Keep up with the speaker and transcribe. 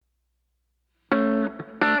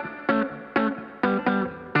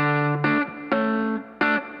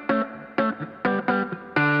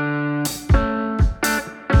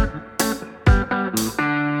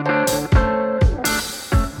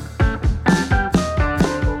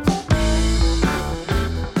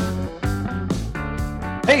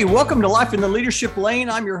Hey, welcome to Life in the Leadership Lane.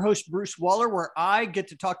 I'm your host, Bruce Waller, where I get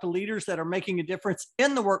to talk to leaders that are making a difference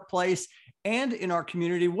in the workplace and in our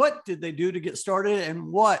community. What did they do to get started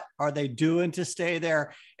and what are they doing to stay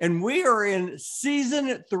there? And we are in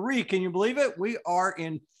season 3. Can you believe it? We are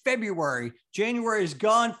in February. January is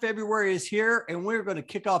gone. February is here, and we're going to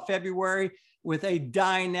kick off February with a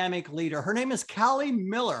dynamic leader. Her name is Callie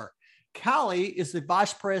Miller. Callie is the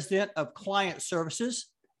Vice President of Client Services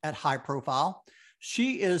at High Profile.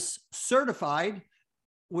 She is certified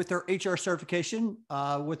with her HR certification,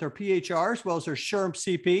 with her PHR, as well as her SHRM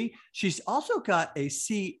CP. She's also got a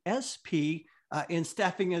CSP in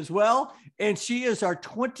staffing as well. And she is our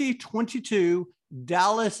 2022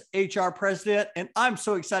 Dallas HR president. And I'm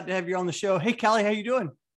so excited to have you on the show. Hey, Callie, how you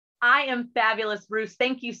doing? I am fabulous, Bruce.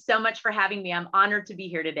 Thank you so much for having me. I'm honored to be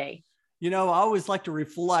here today. You know, I always like to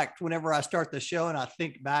reflect whenever I start the show and I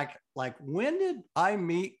think back, like, when did I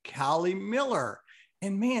meet Callie Miller?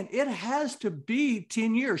 And man, it has to be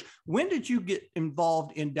 10 years. When did you get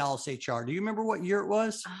involved in Dallas HR? Do you remember what year it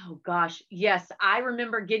was? Oh gosh, yes. I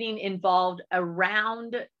remember getting involved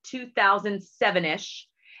around 2007-ish,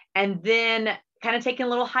 and then kind of taking a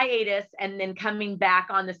little hiatus and then coming back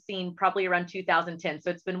on the scene probably around 2010. So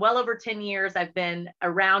it's been well over 10 years. I've been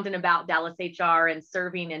around and about Dallas HR and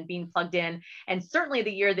serving and being plugged in, and certainly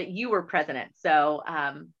the year that you were president. So,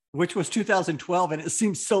 which was 2012, and it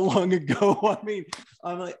seems so long ago. I mean,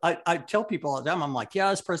 I tell people all the time, I'm like, yeah, I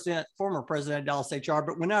was former president of Dallas HR,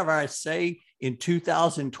 but whenever I say in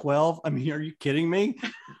 2012, I mean, are you kidding me?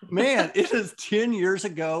 Man, it is 10 years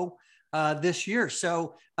ago this year.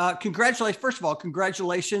 So congratulations. First of all,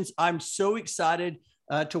 congratulations. I'm so excited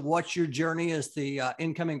to watch your journey as the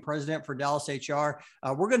incoming president for Dallas HR.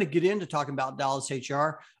 We're going to get into talking about Dallas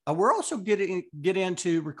HR. We're also get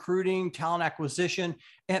into recruiting, talent acquisition.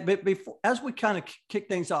 But before, as we kind of kick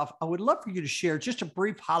things off, I would love for you to share just a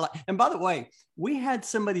brief highlight. And by the way, we had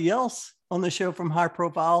somebody else on the show from High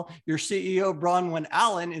Profile, your CEO, Bronwyn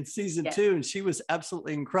Allen, in season 2, and she was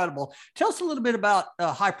absolutely incredible. Tell us a little bit about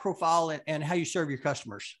High Profile and how you serve your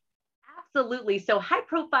customers. Absolutely. So High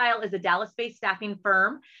Profile is a Dallas-based staffing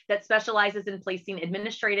firm that specializes in placing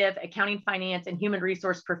administrative, accounting, finance, and human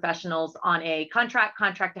resource professionals on a contract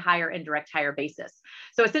to hire, and direct hire basis.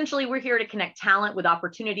 So essentially, we're here to connect talent with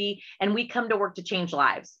opportunity, and we come to work to change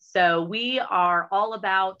lives. So we are all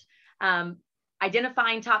about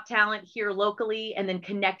identifying top talent here locally and then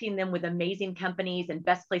connecting them with amazing companies and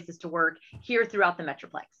best places to work here throughout the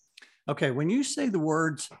Metroplex. Okay, when you say the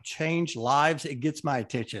words change lives, it gets my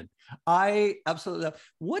attention. I absolutely love.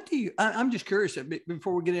 What do you, I'm just curious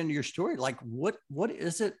before we get into your story, like what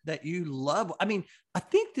is it that you love? I mean, I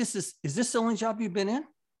think is this the only job you've been in?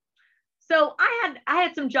 So I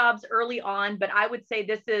had some jobs early on, but I would say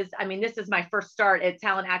this is my first start at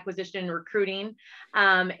talent acquisition and recruiting.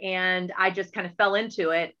 And I just kind of fell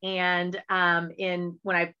into it. And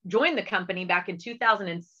when I joined the company back in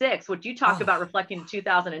 2006, what you talk about reflecting in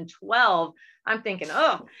 2012, I'm thinking,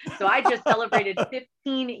 so I just celebrated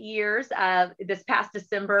 15 years this past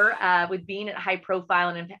December with being at High Profile,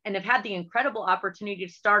 and have had the incredible opportunity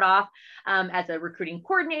to start off as a recruiting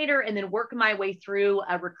coordinator and then work my way through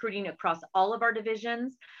recruiting across all of our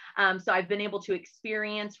divisions. So I've been able to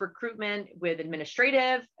experience recruitment with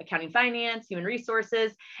administrative, accounting, finance, human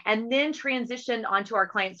resources, and then transitioned onto our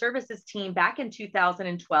client services team back in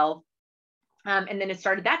 2012. And then it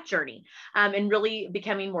started that journey and really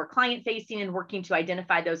becoming more client facing and working to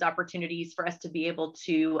identify those opportunities for us to be able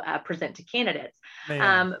to present to candidates.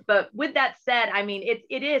 But with that said, I mean,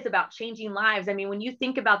 it is about changing lives. I mean, when you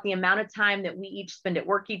think about the amount of time that we each spend at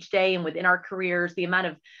work each day and within our careers, the amount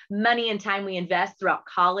of money and time we invest throughout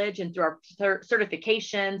college and through our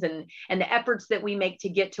certifications and the efforts that we make to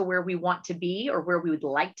get to where we want to be or where we would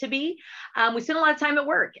like to be, we spend a lot of time at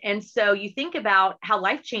work. And so you think about how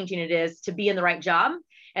life-changing it is to be in the right job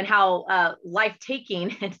and how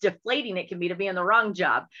life-taking and deflating it can be to be in the wrong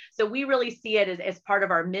job. So we really see it as part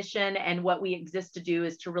of our mission, and what we exist to do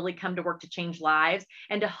is to really come to work to change lives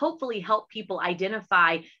and to hopefully help people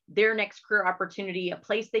identify their next career opportunity, a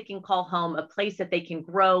place they can call home, a place that they can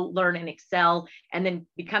grow, learn, and excel, and then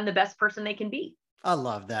become the best person they can be. I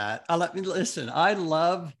love that. I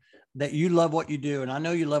love that you love what you do. And I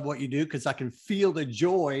know you love what you do because I can feel the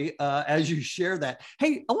joy as you share that.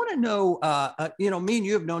 Hey, I want to know, me and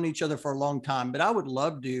you have known each other for a long time, but I would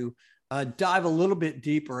love to dive a little bit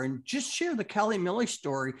deeper and just share the Callie Miller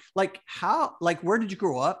story. Where did you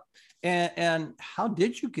grow up and how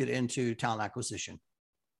did you get into talent acquisition?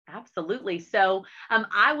 Absolutely. So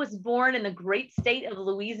I was born in the great state of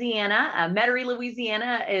Louisiana. Metairie,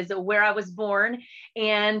 Louisiana is where I was born.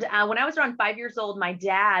 And when I was around 5 years old, my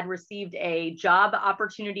dad received a job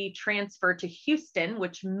opportunity transfer to Houston,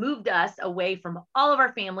 which moved us away from all of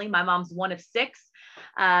our family. My mom's one of six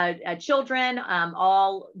children,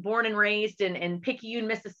 all born and raised in Picayune,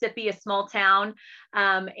 Mississippi, a small town.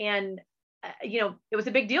 And it was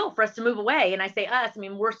a big deal for us to move away. And I say us, I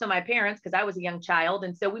mean, more so my parents, because I was a young child.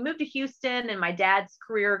 And so we moved to Houston, and my dad's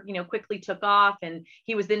career, quickly took off. And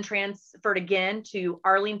he was then transferred again to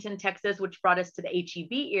Arlington, Texas, which brought us to the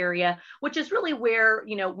HEB area, which is really where,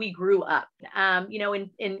 we grew up.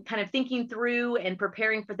 In kind of thinking through and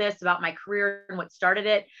preparing for this about my career and what started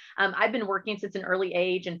it, I've been working since an early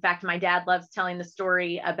age. In fact, my dad loves telling the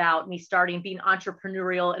story about me being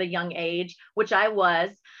entrepreneurial at a young age, which I was.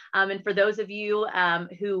 And for those of you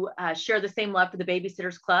who share the same love for the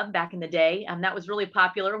Babysitters Club back in the day, that was really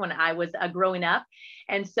popular when I was growing up.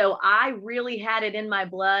 And so I really had it in my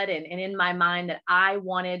blood and in my mind that I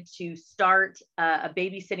wanted to start a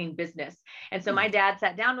babysitting business. And so my dad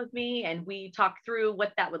sat down with me and we talked through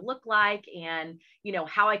what that would look like and,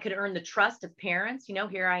 how I could earn the trust of parents.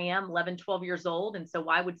 Here I am, 11, 12 years old. And so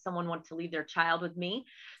why would someone want to leave their child with me?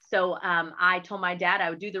 So I told my dad I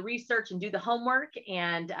would do the research and do the homework,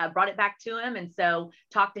 and brought it back to him. And so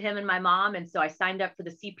talked to him and my mom. And so I signed up for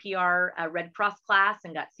the CPR Red Cross class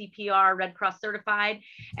and got CPR Red Cross certified.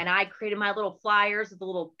 And I created my little flyers with the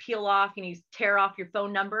little peel off, you tear off your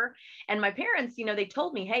phone number. And my parents, they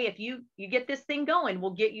told me, hey, if you get this thing going,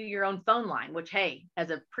 we'll get you your own phone line, which, hey, as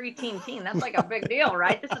a preteen teen, that's like a big deal,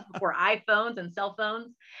 right? This is before iPhones and cell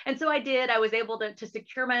phones. And so I did. I was able to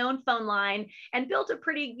secure my own phone line and built a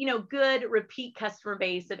pretty good repeat customer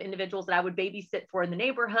base of individuals that I would babysit for in the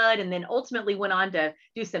neighborhood. And then ultimately went on to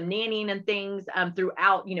do some nannying and things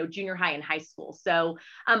throughout, junior high and high school. So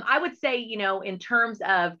I would say, in terms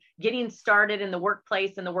of getting started in the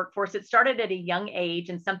workplace and the workforce, it started at a young age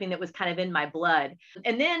and something that was kind of in my blood.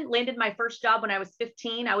 And then landed my first job when I was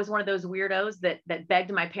 15. I was one of those weirdos that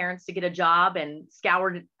begged my parents to get a job and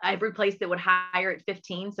scoured every place that would hire at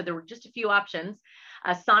 15. So there were just a few options.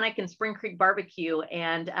 Sonic and Spring Creek Barbecue,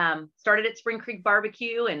 and started at Spring Creek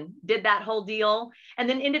Barbecue and did that whole deal, and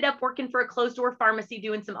then ended up working for a closed door pharmacy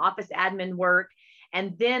doing some office admin work,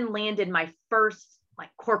 and then landed my first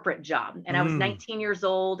corporate job. And I was 19 years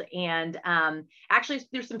old. And actually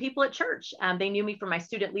there's some people at church. They knew me from my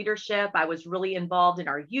student leadership. I was really involved in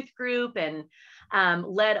our youth group and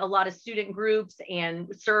led a lot of student groups and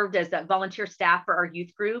served as a volunteer staff for our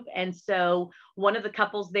youth group. And so one of the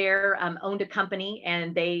couples there owned a company,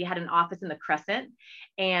 and they had an office in the Crescent,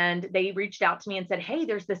 and they reached out to me and said, hey,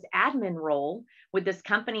 there's this admin role with this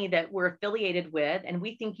company that we're affiliated with, and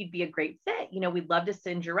we think you'd be a great fit. We'd love to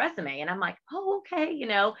send your resume. And I'm like, oh, okay,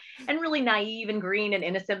 and really naive and green and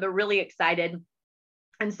innocent, but really excited.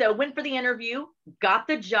 And so went for the interview, got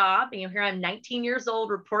the job. Here I'm 19 years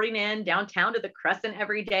old, reporting in downtown to the Crescent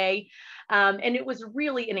every day. And it was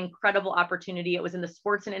really an incredible opportunity. It was in the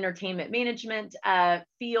sports and entertainment management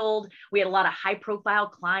field. We had a lot of high profile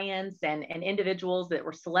clients and individuals that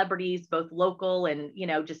were celebrities, both local and,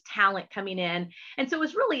 just talent coming in. And so it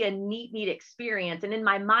was really a neat experience. And in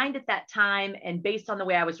my mind at that time, and based on the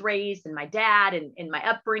way I was raised and my dad and my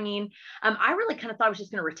upbringing, I really kind of thought I was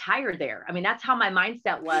just going to retire there. I mean, that's how my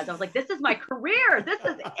mindset was. I was like, this is my career. This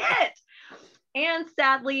is it. And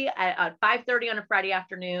sadly, at 5:30 on a Friday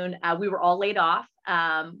afternoon, we were all laid off.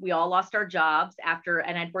 We all lost our jobs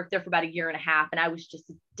and I'd worked there for about a year and a half, and I was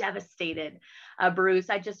just devastated, Bruce.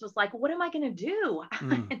 I just was like, what am I going to do?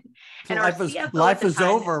 And life is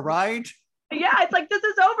over, right? Yeah, it's like, this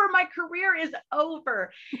is over. My career is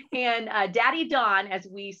over. And Daddy Don, as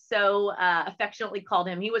we so affectionately called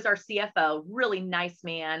him, he was our CFO, really nice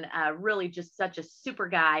man, really just such a super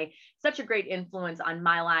guy, such a great influence on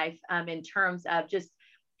my life in terms of just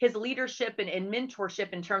his leadership and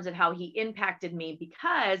mentorship in terms of how he impacted me,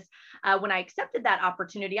 because when I accepted that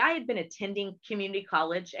opportunity, I had been attending community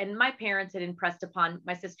college, and my parents had impressed upon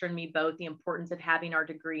my sister and me both the importance of having our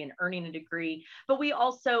degree and earning a degree. But we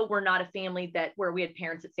also were not a family where we had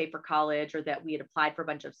parents that saved for college or that we had applied for a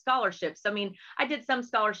bunch of scholarships. So, I mean, I did some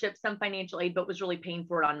scholarships, some financial aid, but was really paying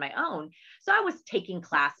for it on my own. So I was taking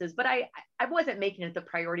classes, but I wasn't making it the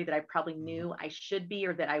priority that I probably knew I should be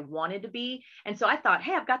or that I wanted to be. And so I thought,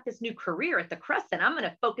 hey, I've got this new career at the Crescent. I'm going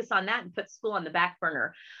to focus on that and put school on the back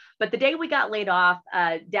burner. But the day we got laid off,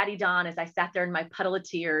 Daddy Don, as I sat there in my puddle of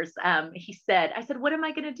tears, I said, what am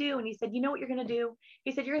I going to do? And he said, you know what you're going to do?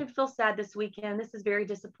 He said, you're going to feel sad this weekend. This is very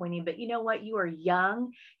disappointing, but you know what? You are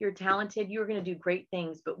young, you're talented, you're going to do great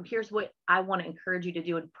things. But here's what I want to encourage you to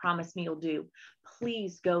do and promise me you'll do.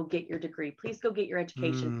 Please go get your degree. Please go get your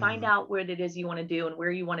education. Find out what it is you want to do and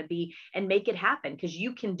where you want to be and make it happen, because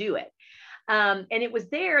you can do it. And it was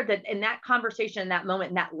there that in that conversation, in that moment,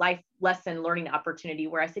 in that life lesson learning opportunity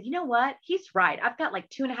where I said, you know what, he's right. I've got like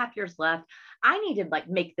 2.5 years left. I need to like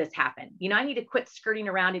make this happen. You know, I need to quit skirting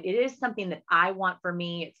around it. It is something that I want for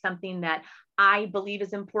me. It's something that I believe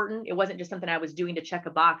is important. It wasn't just something I was doing to check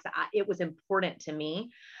a box. It was important to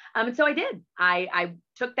me. And so I did. I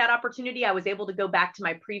took that opportunity. I was able to go back to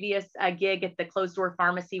my previous gig at the Closed Door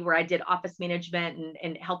Pharmacy, where I did office management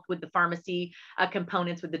and helped with the pharmacy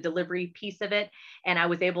components with the delivery piece of it. And I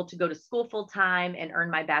was able to go to school full time and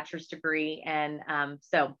earn my bachelor's degree. And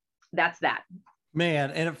so that's that.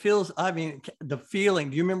 Man, and it feels, I mean, the feeling,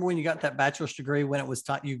 do you remember when you got that bachelor's degree, when it was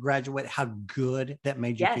taught you graduate, how good that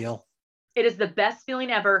made you feel? It is the best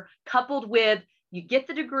feeling ever, coupled with you get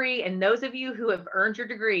the degree. And those of you who have earned your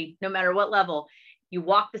degree, no matter what level, you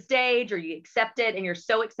walk the stage or you accept it and you're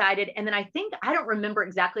so excited. And then I don't remember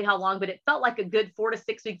exactly how long, but it felt like a good 4 to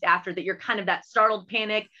 6 weeks after that, you're kind of that startled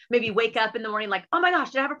panic, maybe wake up in the morning like, oh my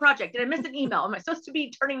gosh, did I have a project? Did I miss an email? Am I supposed to be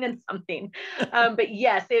turning in something? But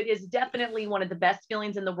yes, it is definitely one of the best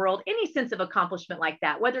feelings in the world. Any sense of accomplishment like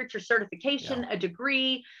that, whether it's your certification, a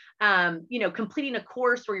degree, completing a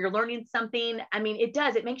course where you're learning something. I mean,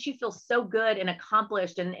 it makes you feel so good and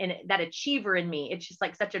accomplished, and that achiever in me, it's just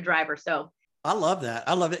like such a driver. So I love that.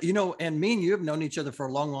 I love it. You know, and me and you have known each other for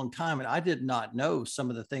a long, long time. And I did not know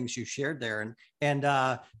some of the things you shared there. And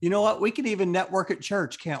you know what? We can even network at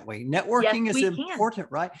church, can't we? Networking is important,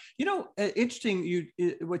 right? You know, interesting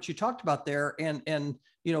what you talked about there, and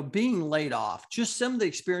you know, being laid off, just some of the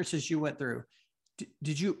experiences you went through.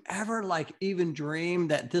 Did you ever like even dream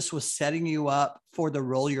that this was setting you up for the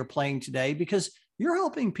role you're playing today? Because you're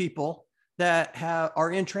helping people that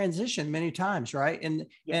are in transition many times, right? And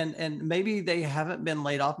maybe they haven't been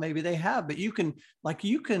laid off, maybe they have, but you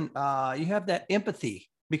have that empathy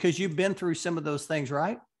because you've been through some of those things,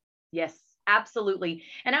 right? Yes, absolutely.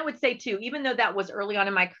 And I would say too, even though that was early on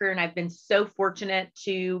in my career, and I've been so fortunate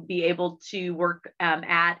to be able to work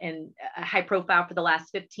at and high profile for the last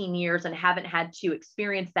 15 years and haven't had to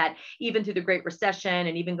experience that even through the Great Recession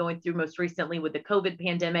and even going through most recently with the COVID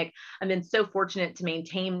pandemic. I've been so fortunate to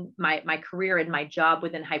maintain my career and my job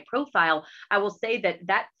within high profile. I will say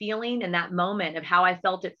that feeling and that moment of how I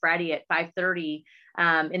felt at Friday at 5:30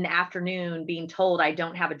 in the afternoon, being told I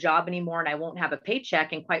don't have a job anymore and I won't have a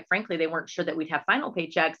paycheck. And quite frankly, they weren't sure that we'd have final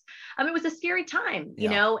paychecks. It was a scary time, you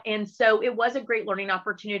know? And so it was a great learning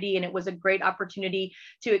opportunity, and it was a great opportunity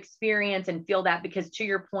to experience and feel that, because to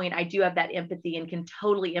your point, I do have that empathy and can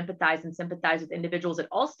totally empathize and sympathize with individuals at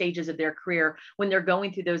all stages of their career when they're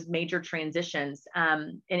going through those major transitions.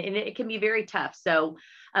 And it can be very tough. So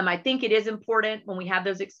I think it is important when we have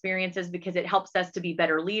those experiences, because it helps us to be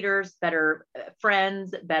better leaders, better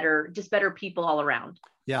friends, better people all around.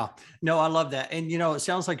 Yeah, no, I love that. And, you know, it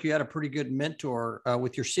sounds like you had a pretty good mentor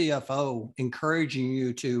with your CFO encouraging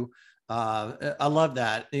you to, I love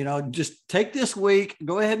that, you know, just take this week,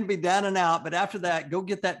 go ahead and be down and out. But after that, go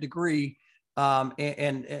get that degree.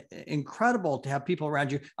 And incredible to have people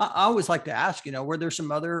around you. I always like to ask, you know, were there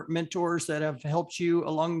some other mentors that have helped you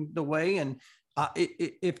along the way? And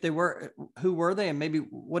if they were, who were they? And maybe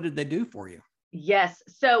what did they do for you? Yes.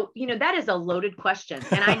 So, you know, that is a loaded question.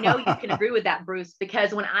 And I know you can agree with that, Bruce,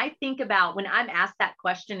 because when I'm asked that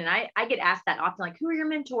question, and I get asked that often, like, who are your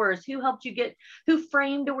mentors? Who helped you who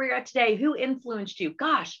framed where you're at today? Who influenced you?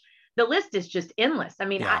 Gosh, the list is just endless. I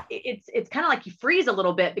mean, it's kind of like you freeze a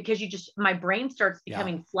little bit, because my brain starts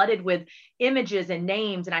becoming flooded with images and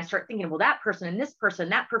names. And I start thinking, well, that person and this person,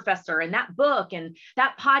 that professor and that book and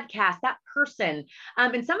that podcast, that person.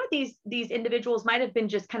 And some of these individuals might have been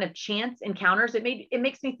just kind of chance encounters. It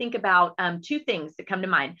makes me think about two things that come to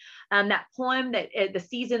mind. That poem, that the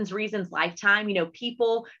Seasons, Reasons, Lifetime, you know,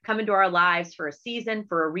 people come into our lives for a season,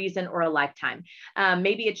 for a reason, or a lifetime.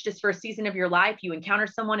 Maybe it's just for a season of your life, you encounter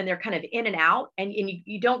someone and they're kind of in and out, and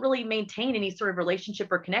you don't really maintain any sort of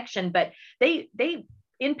relationship or connection, but they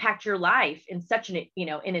impact your life in such an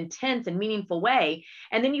intense and meaningful way.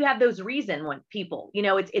 And then you have those reason people, you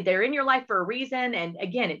know, they're in your life for a reason. And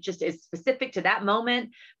again, it just is specific to that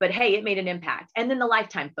moment, but hey, it made an impact. And then the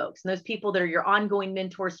lifetime folks, and those people that are your ongoing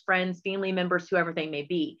mentors, friends, family members, whoever they may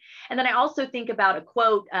be. And then I also think about a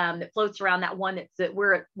quote that floats around, that one that's that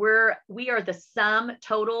we are the sum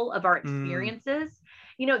total of our experiences.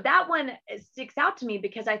 that one sticks out to me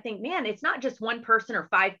because I think, man, it's not just one person or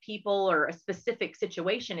 5 people or a specific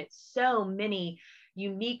situation. It's so many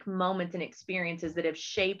unique moments and experiences that have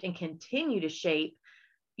shaped and continue to shape,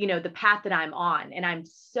 the path that I'm on. And I'm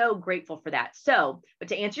so grateful for that. So, but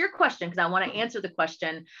to answer your question, because I want to answer the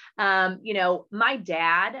question, my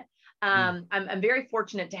dad, I'm very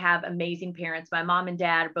fortunate to have amazing parents. My mom and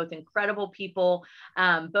dad are both incredible people,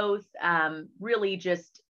 both really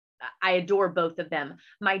just, I adore both of them.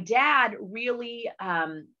 My dad really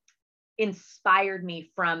inspired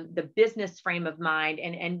me from the business frame of mind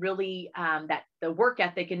and really that the work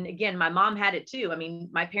ethic. And again, my mom had it too. I mean,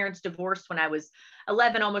 my parents divorced when I was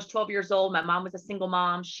 11, almost 12 years old. My mom was a single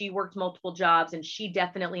mom. She worked multiple jobs, and she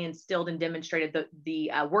definitely instilled and demonstrated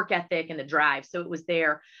the work ethic and the drive. So it was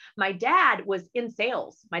there. My dad was in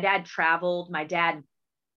sales. My dad traveled. My dad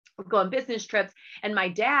would go on business trips. And my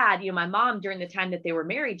dad, my mom, during the time that they were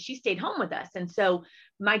married, she stayed home with us. And so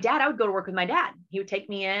my dad, I would go to work with my dad. He would take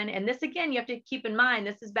me in. And this, again, you have to keep in mind,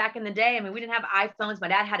 this is back in the day. I mean, we didn't have iPhones. My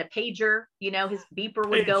dad had a pager, his beeper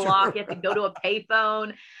would go off. You have to go to a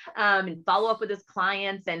payphone and follow up with his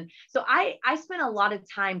clients. And so I spent a lot of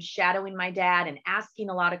time shadowing my dad and asking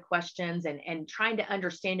a lot of questions and trying to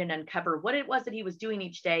understand and uncover what it was that he was doing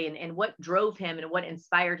each day and what drove him and what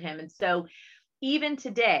inspired him. And so even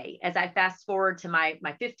today, as I fast forward to my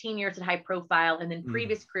 15 years at High Profile and then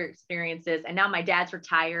previous career experiences, and now my dad's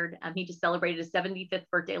retired. He just celebrated his 75th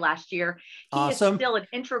birthday last year. He Awesome. is still an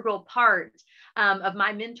integral part of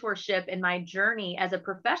my mentorship and my journey as a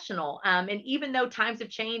professional. And even though times have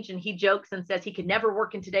changed, and he jokes and says he could never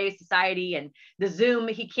work in today's society, and the Zoom,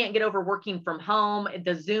 he can't get over working from home,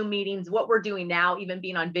 the Zoom meetings, what we're doing now, even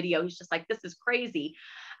being on video, he's just like, this is crazy.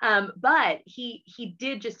 But he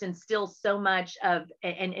did just instill so much of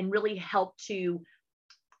and really help to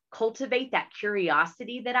cultivate that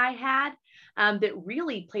curiosity that I had that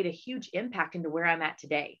really played a huge impact into where I'm at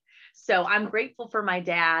today. So I'm grateful for my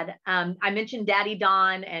dad. I mentioned Daddy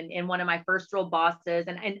Don and one of my first real bosses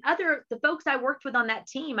and the folks I worked with on that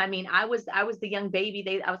team. I mean, I was the young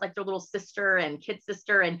baby. I was like their little sister and kid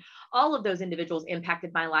sister, and all of those individuals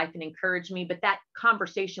impacted my life and encouraged me. But that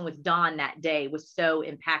conversation with Don that day was so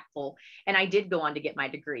impactful. And I did go on to get my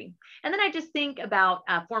degree. And then I just think about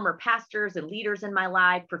former pastors and leaders in my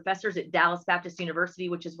life, professors at Dallas Baptist University,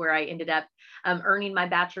 which is where I ended up earning my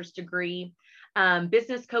bachelor's degree.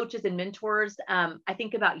 Business coaches and mentors. I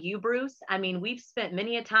think about you, Bruce. I mean, we've spent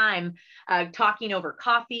many a time talking over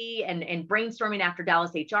coffee and brainstorming after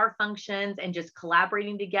Dallas HR functions and just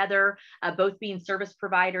collaborating together, both being service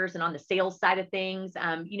providers and on the sales side of things.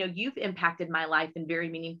 You've impacted my life in very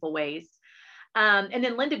meaningful ways. And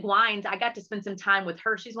then Linda Gwines, I got to spend some time with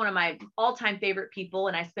her. She's one of my all-time favorite people.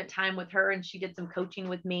 And I spent time with her and she did some coaching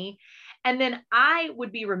with me. And then I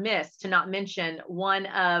would be remiss to not mention one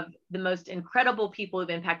of the most incredible people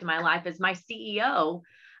who've impacted my life is my CEO,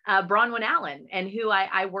 Bronwyn Allen, and who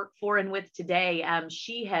I work for and with today.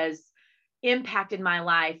 She has impacted my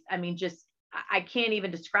life. I mean, just I can't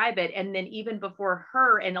even describe it. And then even before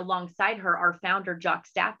her and alongside her, our founder, Jock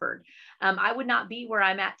Stafford, I would not be where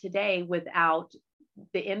I'm at today without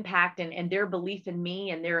the impact and their belief in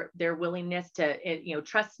me and their willingness to,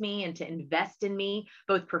 trust me and to invest in me,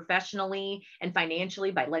 both professionally and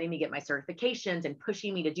financially by letting me get my certifications and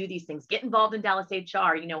pushing me to do these things, get involved in Dallas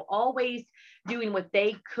HR, always doing what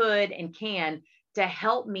they could and can to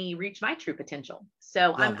help me reach my true potential.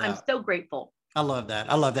 So I'm so grateful. I love that.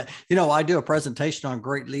 I love that. I do a presentation on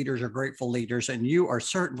great leaders or grateful leaders, and you are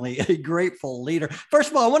certainly a grateful leader. First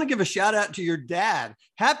of all, I want to give a shout out to your dad.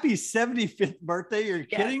 Happy 75th birthday. You're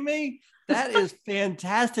kidding me? That is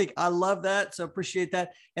fantastic. I love that. So appreciate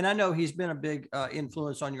that. And I know he's been a big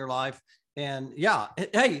influence on your life. And yeah,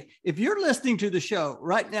 hey, if you're listening to the show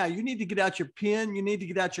right now, you need to get out your pen. You need to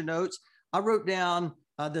get out your notes. I wrote down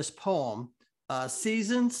this poem,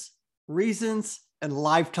 Seasons, Reasons, and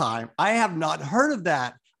Lifetime. I have not heard of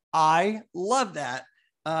that. I love that.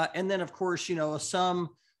 And then of course, a sum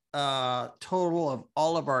total of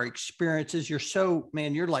all of our experiences.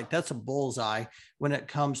 You're like, that's a bullseye when it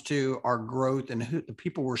comes to our growth and who the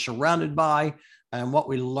people we're surrounded by and what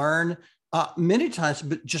we learn many times,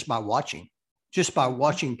 but just by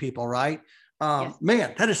watching people, right? Yes.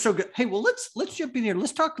 Man, that is so good. Hey, well, let's jump in here.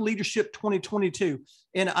 Let's talk leadership 2022.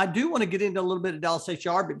 And I do want to get into a little bit of Dallas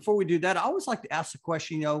HR, but before we do that, I always like to ask the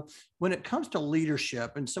question, when it comes to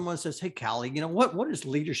leadership and someone says, hey, Callie, what is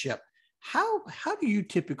leadership? How do you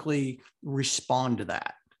typically respond to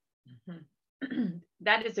that? Mm-hmm.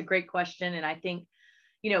 That is a great question. And I think,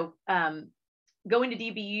 going to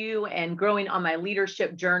DBU and growing on my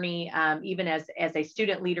leadership journey, even as a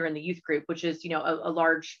student leader in the youth group, which is, a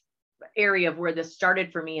large area of where this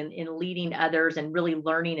started for me in leading others and really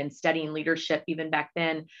learning and studying leadership even back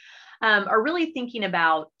then, are really thinking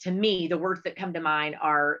about, to me, the words that come to mind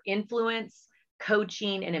are influence,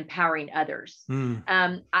 coaching, and empowering others.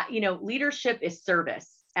 Leadership is service.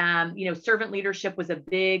 Servant leadership was a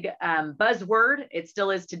big buzzword. It still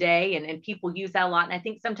is today. And people use that a lot. And I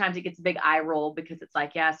think sometimes it gets a big eye roll because it's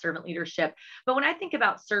like, yeah, servant leadership. But when I think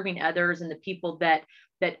about serving others and the people that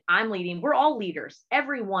I'm leading, we're all leaders.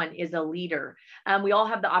 Everyone is a leader. We all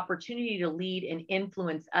have the opportunity to lead and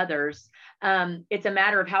influence others. It's a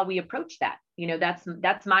matter of how we approach that.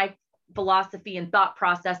 That's my philosophy and thought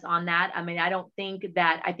process on that. I mean, I think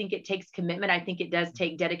it takes commitment. I think it does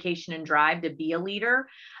take dedication and drive to be a leader.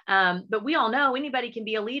 But we all know anybody can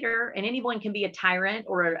be a leader, and anyone can be a tyrant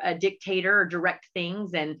or a dictator or direct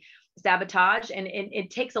things and sabotage. And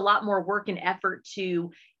it takes a lot more work and effort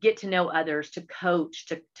to get to know others, to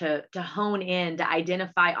coach, to hone in, to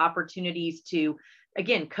identify opportunities to,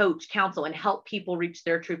 again, coach, counsel, and help people reach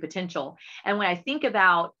their true potential. And when I think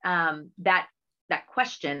about that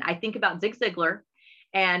question, I think about Zig Ziglar.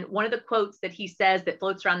 And one of the quotes that he says that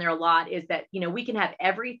floats around there a lot is that, we can have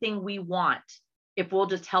everything we want if we'll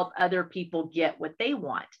just help other people get what they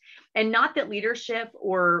want. And not that leadership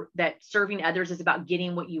or that serving others is about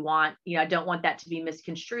getting what you want. I don't want that to be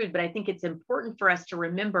misconstrued, but I think it's important for us to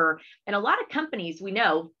remember, and a lot of companies we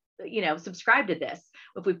know, subscribe to this.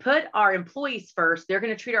 If we put our employees first, they're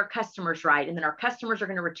going to treat our customers right. And then our customers are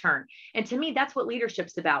going to return. And to me, that's what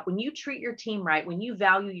leadership's about. When you treat your team right, when you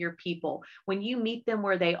value your people, when you meet them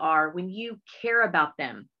where they are, when you care about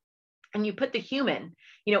them, and you put the human,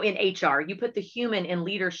 in HR, you put the human in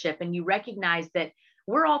leadership, and you recognize that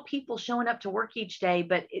we're all people showing up to work each day,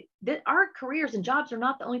 but our careers and jobs are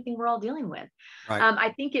not the only thing we're all dealing with. Right.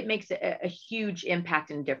 I think it makes a huge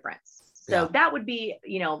impact and difference. So that would be,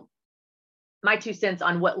 my 2 cents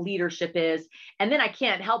on what leadership is. And then I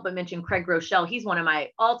can't help but mention Craig Groeschel. He's one of my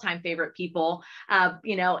all-time favorite people,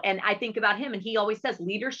 and I think about him, and he always says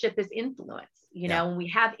leadership is influence. When we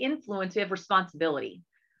have influence, we have responsibility.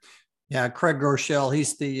 Yeah, Craig Groeschel,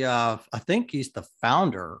 he's I think he's the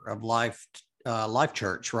founder of Life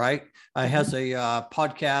Church, right? He has a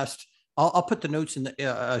podcast. I'll put the notes in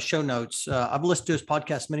the show notes. I've listened to his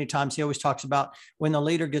podcast many times. He always talks about when the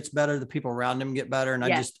leader gets better, the people around him get better. And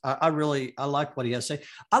I like what he has to say.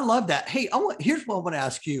 I love that. Hey, here's what I want to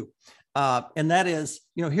ask you. And that is,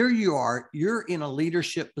 here you are, you're in a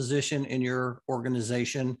leadership position in your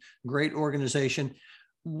organization, great organization.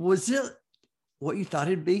 Was it what you thought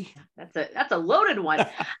it'd be? That's a loaded one.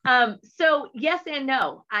 So yes and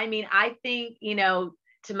no. I mean, I think,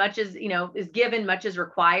 too much is given, much is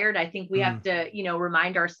required. I think we have to,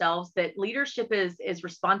 remind ourselves that leadership is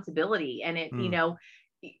responsibility, and it,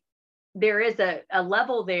 there is a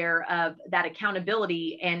level there of that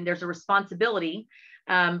accountability, and there's a responsibility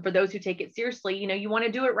for those who take it seriously. You want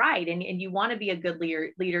to do it right, and you want to be a good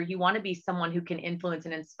leader. You want to be someone who can influence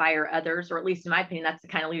and inspire others, or at least in my opinion, that's the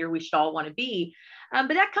kind of leader we should all want to be. But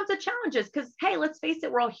that comes with challenges because, hey, let's face it,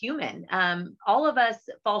 we're all human. All of us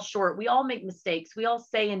fall short. We all make mistakes. We all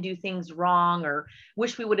say and do things wrong or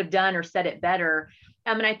wish we would have done or said it better.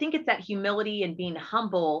 And I think it's that humility and being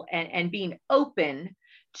humble and being open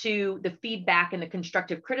to the feedback and the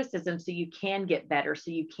constructive criticism so you can get better,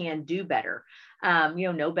 so you can do better.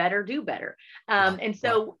 Know better, do better. And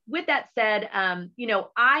so with that said,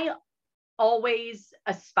 I always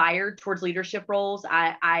aspired towards leadership roles.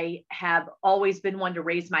 I have always been one to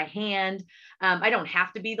raise my hand. I don't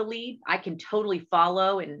have to be the lead. I can totally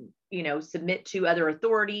follow and, submit to other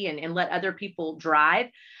authority and let other people drive.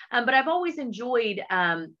 But I've always enjoyed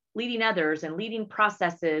leading others and leading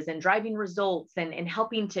processes and driving results and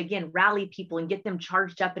helping to, again, rally people and get them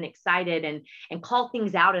charged up and excited and call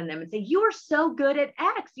things out in them and say, you are so good at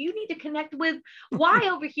X. You need to connect with Y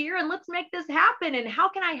over here and let's make this happen. And how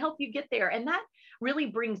can I help you get there? And that really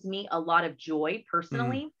brings me a lot of joy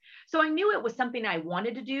personally. So I knew it was something I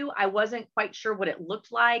wanted to do. I wasn't quite sure what it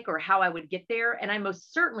looked like or how I would get there. And I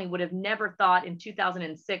most certainly would have never thought in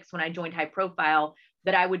 2006 when I joined High Profile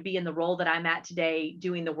that I would be in the role that I'm at today,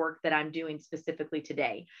 doing the work that I'm doing specifically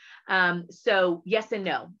today. So yes and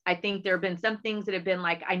no. I think there have been some things that have been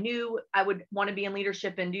like, I knew I would want to be in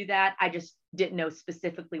leadership and do that. I just didn't know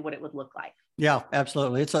specifically what it would look like. Yeah,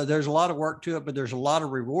 absolutely. There's a lot of work to it, but there's a lot of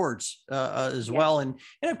rewards as well. And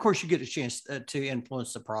of course you get a chance to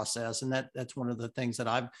influence the process. And that's one of the things that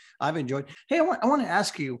I've enjoyed. Hey, I want to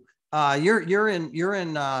ask you, you're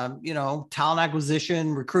in talent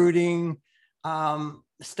acquisition, recruiting,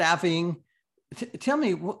 staffing. Tell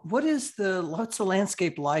me what's the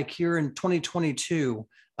landscape like here in 2022?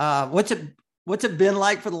 What's it What's it been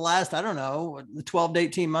like for the last, I don't know, the 12 to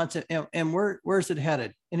 18 months, and where's it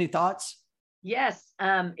headed? Any thoughts? Yes,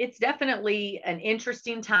 it's definitely an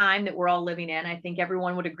interesting time that we're all living in. I think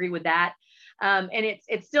everyone would agree with that. And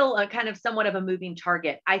it's still a kind of somewhat of a moving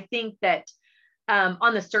target. I think that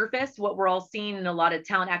on the surface, what we're all seeing in a lot of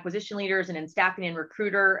talent acquisition leaders and in staffing and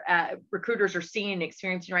recruiters are seeing and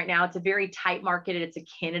experiencing right now, it's a very tight market. It's a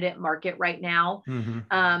candidate market right now.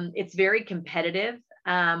 Mm-hmm. It's very competitive.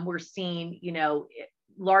 We're seeing,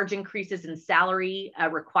 large increases in salary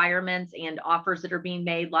requirements and offers that are being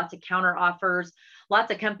made, lots of counter offers,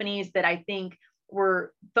 lots of companies that I think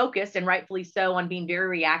were focused, and rightfully so, on being very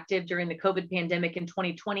reactive during the COVID pandemic in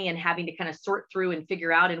 2020 and having to kind of sort through and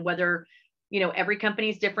figure out, and whether every company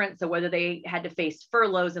is different. So whether they had to face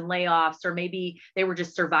furloughs and layoffs, or maybe they were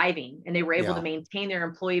just surviving and they were able to maintain their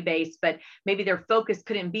employee base, but maybe their focus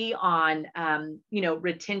couldn't be on,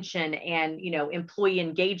 retention and, employee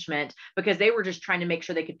engagement, because they were just trying to make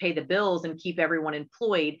sure they could pay the bills and keep everyone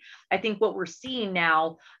employed. I think what we're seeing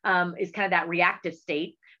now is kind of that reactive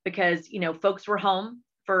state, because, folks were home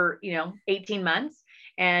for, 18 months.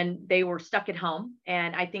 And they were stuck at home.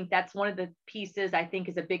 And I think that's one of the pieces I think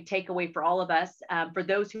is a big takeaway for all of us. For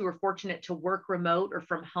those who were fortunate to work remote or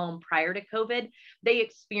from home prior to COVID, they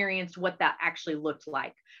experienced what that actually looked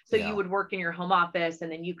like. So you would work in your home office,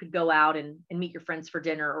 and then you could go out and meet your friends for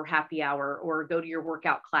dinner or happy hour, or go to your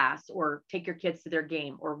workout class, or take your kids to their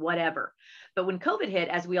game, or whatever. But when COVID hit,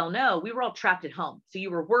 as we all know, we were all trapped at home. So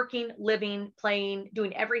you were working, living, playing,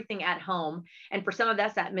 doing everything at home. And for some of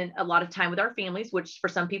us, that meant a lot of time with our families, which for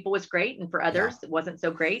some people was great. And for others, it wasn't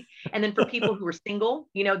so great. And then for people who were single,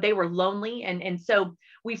 they were lonely. And so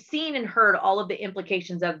we've seen and heard all of the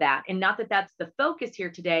implications of that. And not that that's the focus here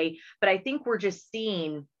today, but I think we're just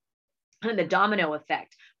seeing kind of the domino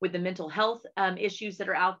effect with the mental health issues that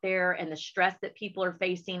are out there, and the stress that people are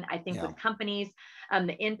facing. I think with companies,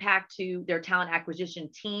 the impact to their talent acquisition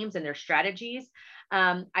teams and their strategies.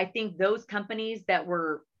 I think those companies that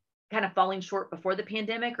were kind of falling short before the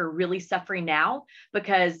pandemic are really suffering now,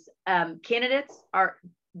 because candidates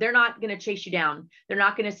they're not going to chase you down. They're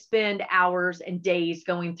not going to spend hours and days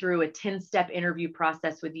going through a 10-step interview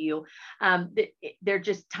process with you. They're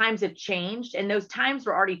just, times have changed, and those times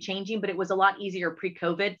were already changing, but it was a lot easier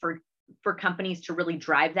pre-COVID for companies to really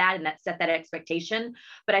drive that and set that expectation.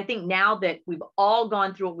 But I think now that we've all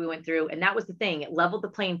gone through what we went through, and that was the thing, it leveled the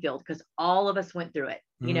playing field, because all of us went through it,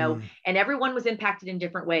 and everyone was impacted in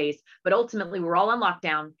different ways, but ultimately we're all on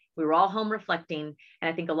lockdown. We were all home reflecting. And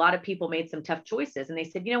I think a lot of people made some tough choices, and they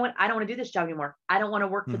said, you know what, I don't want to do this job anymore. I don't want to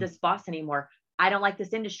work for this boss anymore. I don't like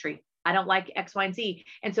this industry. I don't like X, Y, and Z.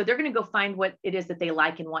 And so they're going to go find what it is that they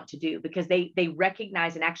like and want to do, because they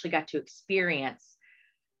recognize and actually got to experience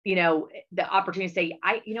the opportunity to say,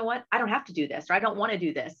 you know what, I don't have to do this, or I don't want to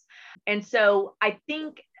do this. And so I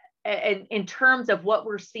think in terms of what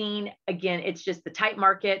we're seeing, again, it's just the tight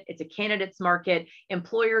market. It's a candidates market.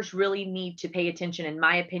 Employers really need to pay attention, in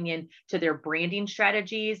my opinion, to their branding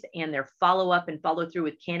strategies and their follow-up and follow through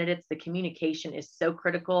with candidates. The communication is so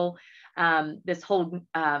critical. This whole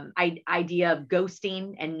idea of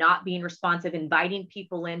ghosting and not being responsive, inviting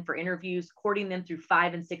people in for interviews, courting them through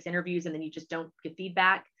 5 and 6 interviews, and then you just don't get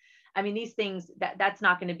feedback. I mean, these things, that's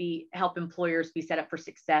not going to help employers be set up for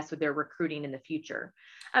success with their recruiting in the future.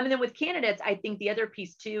 And then with candidates, I think the other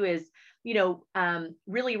piece too is,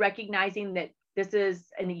 really recognizing that this is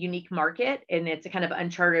a unique market and it's a kind of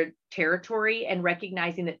uncharted territory, and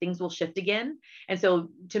recognizing that things will shift again. And so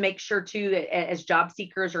to make sure too, that as job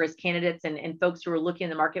seekers or as candidates and folks who are looking in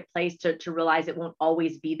the marketplace, to realize it won't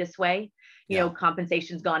always be this way.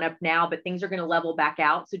 Compensation's gone up now, but things are going to level back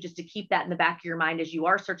out. So just to keep that in the back of your mind as you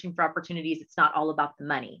are searching for opportunities, it's not all about the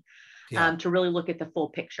money, to really look at the full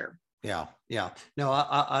picture. Yeah. No,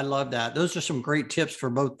 I love that. Those are some great tips for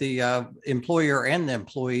both the employer and the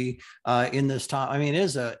employee in this time. I mean, it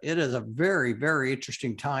is a very, very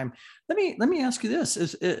interesting time. Let me ask you this: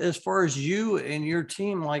 as far as you and your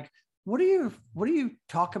team, like, what do you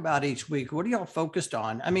talk about each week? What are y'all focused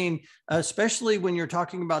on? I mean, especially when you're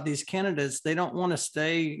talking about these candidates, they don't want to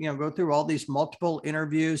stay, go through all these multiple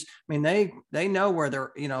interviews. I mean, they know where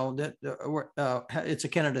they're, that it's a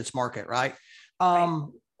candidate's market, right? Right.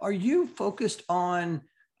 Are you focused on,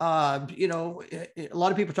 a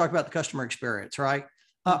lot of people talk about the customer experience, right?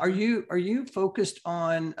 Are you focused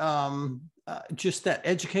on just that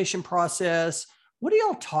education process? What are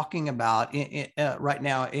y'all talking about right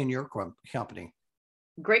now in your company?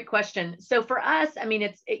 Great question. So for us, I mean,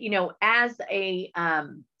 it's, as a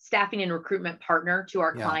staffing and recruitment partner to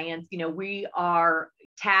our clients, we are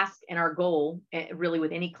task and our goal really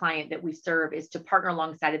with any client that we serve is to partner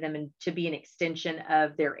alongside of them and to be an extension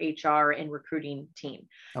of their HR and recruiting team.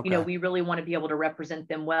 Okay. We really want to be able to represent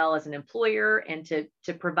them well as an employer and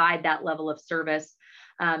to provide that level of service,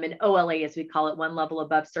 and OLA, as we call it, one level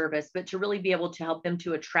above service, but to really be able to help them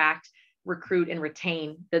to attract, recruit, and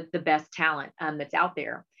retain the best talent that's out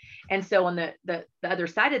there. And so on the other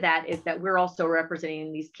side of that is that we're also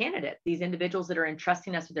representing these candidates, these individuals that are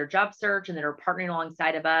entrusting us with their job search and that are partnering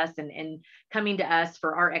alongside of us and coming to us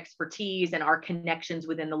for our expertise and our connections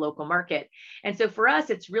within the local market. And so for us,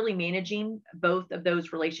 it's really managing both of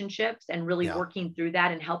those relationships and really working through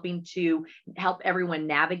that and helping to help everyone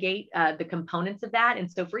navigate the components of that.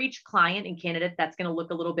 And so for each client and candidate, that's going to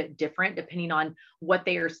look a little bit different depending on what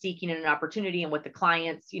they are seeking in an opportunity and what the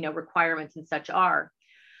client's, requirements and such are.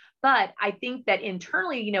 But I think that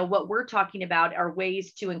internally, what we're talking about are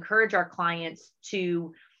ways to encourage our clients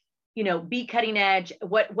to, be cutting edge.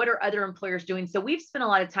 What are other employers doing? So we've spent a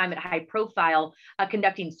lot of time at High Profile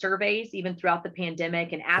conducting surveys, even throughout the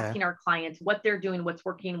pandemic, and asking our clients what they're doing, what's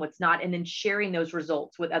working, what's not, and then sharing those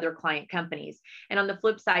results with other client companies. And on the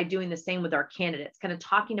flip side, doing the same with our candidates, kind of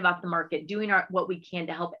talking about the market, doing what we can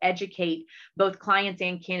to help educate both clients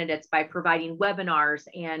and candidates by providing webinars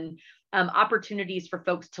and opportunities for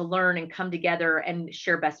folks to learn and come together and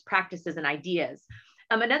share best practices and ideas.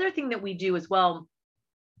 Another thing that we do as well,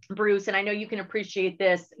 Bruce, and I know you can appreciate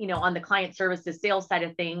this, on the client services sales side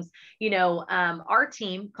of things, our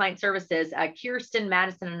team, client services, Kirsten,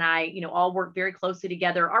 Madison, and I, all work very closely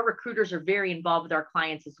together. Our recruiters are very involved with our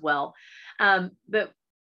clients as well. But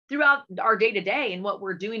throughout our day-to-day and what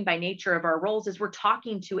we're doing by nature of our roles is we're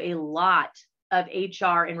talking to a lot of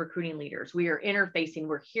HR and recruiting leaders. We are interfacing,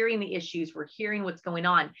 we're hearing the issues, we're hearing what's going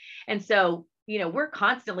on. And so, we're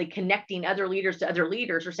constantly connecting other leaders to other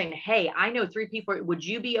leaders. We're saying, hey, I know 3 people, would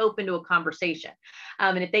you be open to a conversation?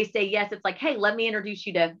 And if they say yes, it's like, hey, let me introduce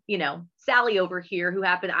you to, Sally over here who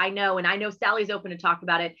happened, I know Sally's open to talk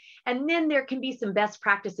about it. And then there can be some best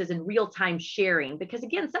practices and real-time sharing, because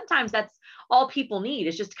again, sometimes that's all people need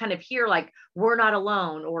is just to kind of hear like, we're not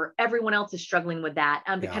alone or everyone else is struggling with that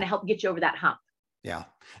to kind of help get you over that hump. Yeah.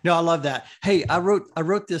 No, I love that. Hey, I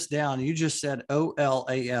wrote this down. You just said OLAS.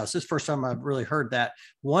 This is the first time I've really heard that.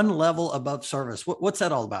 One level above service. What's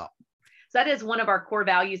that all about? So that is one of our core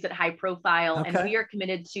values at High Profile. Okay. And we are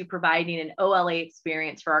committed to providing an OLA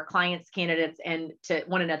experience for our clients, candidates, and to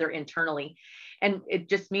one another internally. And it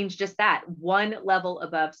just means just that, one level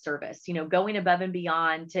above service, going above and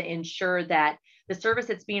beyond to ensure that the service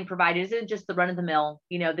that's being provided isn't just the run of the mill,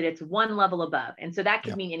 that it's one level above. And so that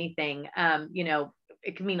could mean anything,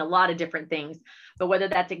 it can mean a lot of different things, but whether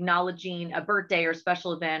that's acknowledging a birthday or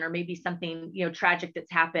special event, or maybe something, tragic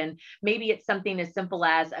that's happened, maybe it's something as simple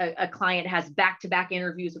as a client has back-to-back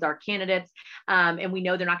interviews with our candidates. And we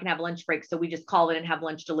know they're not going to have lunch break. So we just call in and have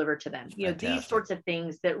lunch delivered to them. These sorts of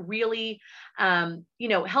things that really,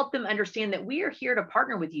 help them understand that we are here to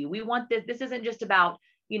partner with you. We want this. This isn't just about,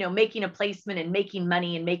 making a placement and making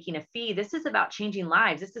money and making a fee. This is about changing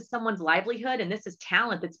lives. This is someone's livelihood, and this is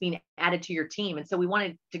talent that's being added to your team. And so we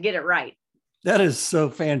wanted to get it right. That is so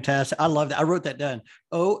fantastic. I love that. I wrote that down.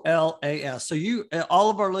 OLAS. So all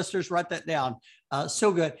of our listeners, write that down.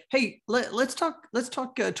 So good. Hey, let's talk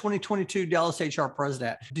 2022 Dallas HR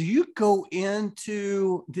president. Do you go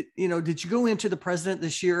into, did you go into the president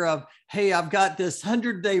this year of, hey, I've got this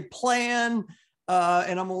 100-day plan,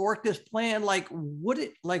 and I'm gonna work this plan.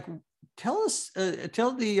 Tell us,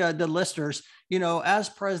 tell the listeners, as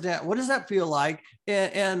president, what does that feel like?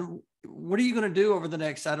 And what are you going to do over the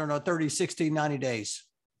next, 30, 60, 90 days?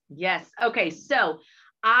 Yes. Okay. So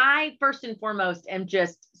I first and foremost am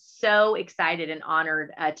just so excited and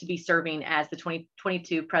honored to be serving as the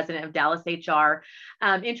 2022 president of Dallas HR.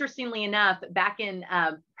 Interestingly enough, back in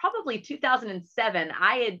probably 2007,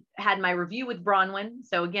 I had my review with Bronwyn.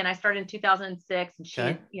 So again, I started in 2006, and she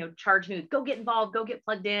had, charged me with go get involved, go get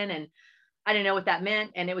plugged in. And I didn't know what that meant.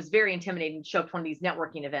 And it was very intimidating to show up to one of these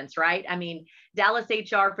networking events, right? I mean, Dallas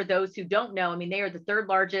HR, for those who don't know, they are the 3rd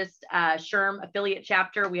largest SHRM affiliate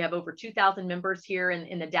chapter. We have over 2,000 members here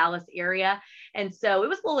in the Dallas area. And so it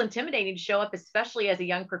was a little intimidating to show up, especially as a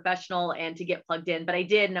young professional, and to get plugged in. But I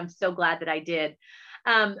did, and I'm so glad that I did.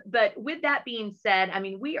 But with that being said,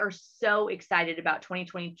 we are so excited about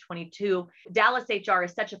 2022. Dallas HR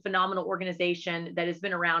is such a phenomenal organization that has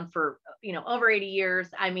been around for, over 80 years.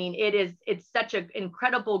 It's such an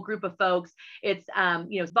incredible group of folks. It's,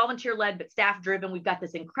 volunteer led, but staff driven. We've got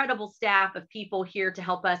this incredible staff of people here to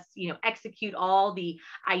help us, execute all the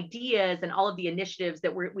ideas and all of the initiatives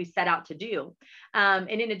that we set out to do. And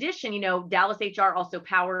in addition, Dallas HR also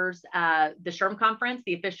powers the SHRM conference,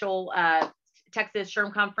 the official Texas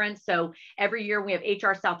SHRM conference. So every year we have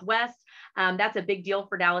HR Southwest. That's a big deal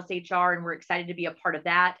for Dallas HR, and we're excited to be a part of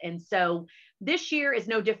that. And so this year is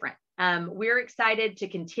no different. We're excited to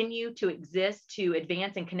continue to exist to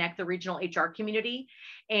advance and connect the regional HR community.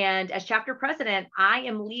 And as chapter president, I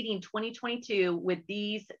am leading 2022 with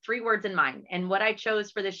these 3 words in mind. And what I chose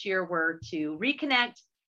for this year were to reconnect,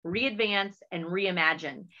 readvance, and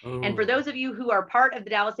reimagine. Ooh. And for those of you who are part of the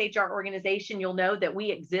Dallas HR organization, you'll know that we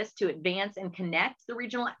exist to advance and connect the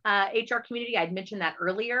regional HR community. I'd mentioned that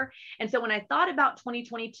earlier. And so when I thought about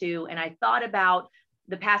 2022 and I thought about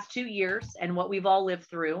the past 2 years and what we've all lived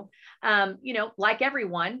through, like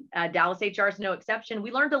everyone, Dallas HR is no exception.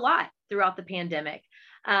 We learned a lot throughout the pandemic.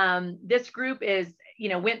 This group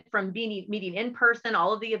went from meeting in person.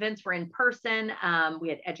 All of the events were in person. We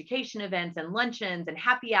had education events and luncheons and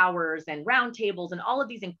happy hours and roundtables and all of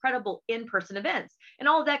these incredible in-person events. And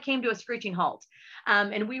all of that came to a screeching halt.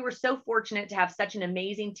 And we were so fortunate to have such an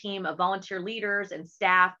amazing team of volunteer leaders and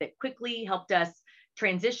staff that quickly helped us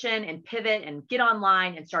transition and pivot and get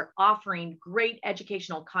online and start offering great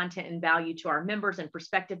educational content and value to our members and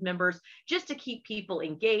prospective members, just to keep people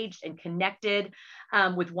engaged and connected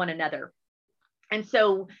with one another. And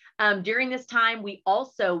so during this time, we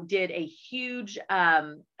also did a huge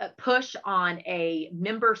push on a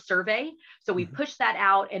member survey. So we pushed that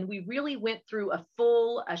out, and we really went through a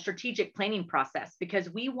full strategic planning process, because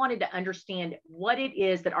we wanted to understand what it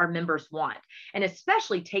is that our members want, and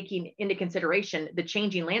especially taking into consideration the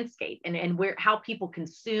changing landscape and how people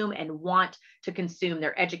consume and want to consume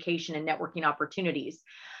their education and networking opportunities.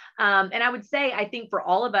 And I would say, I think for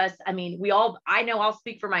all of us, I mean, I know I'll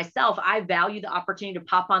speak for myself. I value the opportunity to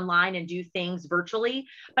pop online and do things virtually,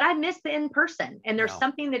 but I miss the in-person. And there's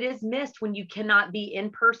something that is missed when you cannot be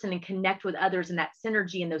in person and connect with others, and that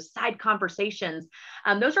synergy and those side conversations.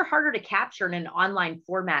 Those are harder to capture in an online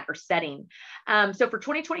format or setting. So for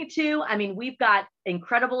 2022, I mean, we've got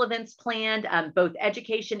incredible events planned, both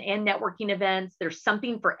education and networking events. There's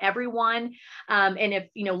something for everyone. And if,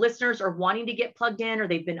 listeners are wanting to get plugged in, or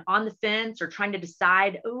they've been on the fence or trying to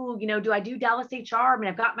decide, do I do Dallas HR? I mean,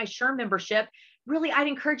 I've got my SHRM membership. Really, I'd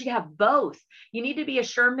encourage you to have both. You need to be a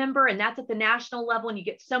SHRM member, and that's at the national level, and you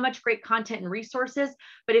get so much great content and resources.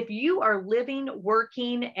 But if you are living,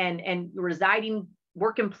 working, and residing,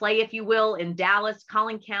 work and play, if you will, in Dallas,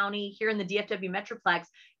 Collin County, here in the DFW Metroplex,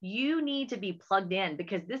 you need to be plugged in,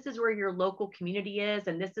 because this is where your local community is.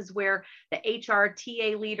 And this is where the HR,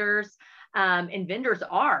 TA leaders and vendors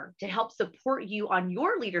are to help support you on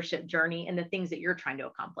your leadership journey and the things that you're trying to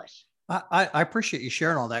accomplish. I appreciate you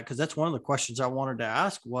sharing all that, because that's one of the questions I wanted to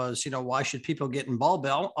ask was, why should people get involved?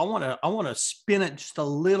 But I want to spin it just a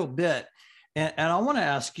little bit. And I want to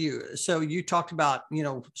ask you, so you talked about,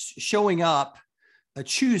 showing up,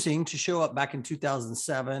 choosing to show up back in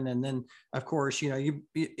 2007. And then of course,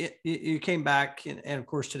 you came back and of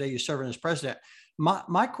course, today you're serving as president.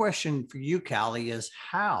 My question for you, Callie, is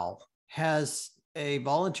how has a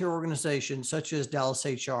volunteer organization such as Dallas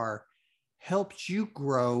HR helped you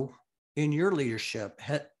grow in your leadership?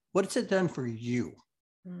 What's it done for you?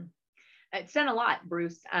 It's done a lot,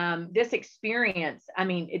 Bruce. This experience, I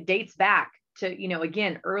mean, it dates back to,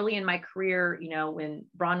 again, early in my career, when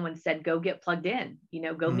Bronwyn said, go get plugged in,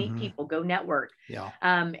 go meet people, go network. Yeah.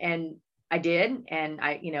 And I did. And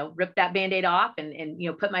I, ripped that Band-Aid off and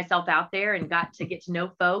put myself out there and got to get to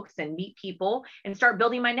know folks and meet people and start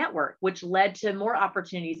building my network, which led to more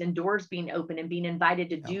opportunities and doors being open and being invited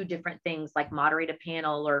to do different things like moderate a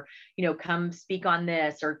panel or, come speak on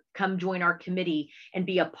this or come join our committee and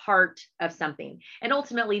be a part of something. And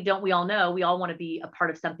ultimately, don't we all know, we all want to be a part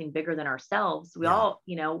of something bigger than ourselves. We all,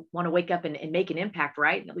 want to wake up and make an impact,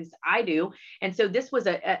 right? At least I do. And so this was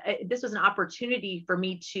an opportunity for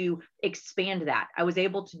me to expand that. I was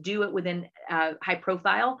able to do it within high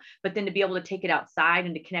profile, but then to be able to take it outside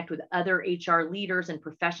and to connect with other HR leaders and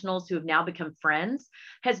professionals who have now become friends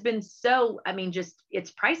has been so, I mean, just,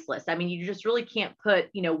 it's priceless. I mean, you just really can't put,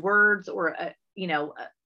 words or,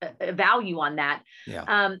 a value on that.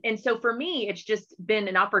 Yeah. And so for me, it's just been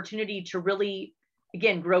an opportunity to really,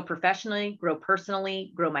 again, grow professionally, grow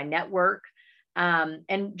personally, grow my network.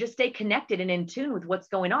 And just stay connected and in tune with what's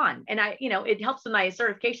going on. And I, it helps with my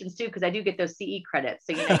certifications too, because I do get those CE credits.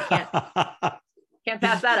 So, you can't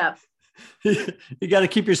pass that up. You got to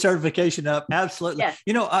keep your certification up. Absolutely. Yes.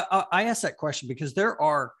 I asked that question because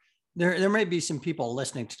there may be some people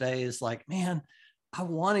listening today is like, man, I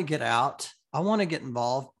want to get out. I want to get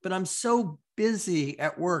involved, but I'm so busy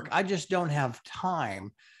at work. I just don't have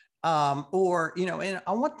time. And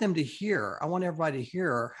I want them to hear, I want everybody to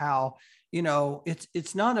hear how,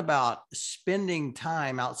 it's not about spending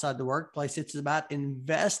time outside the workplace. It's about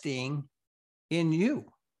investing in you,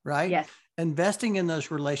 right? Yes. Investing in those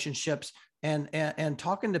relationships and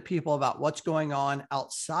talking to people about what's going on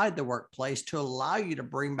outside the workplace to allow you to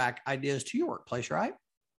bring back ideas to your workplace, right?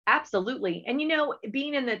 Absolutely. And,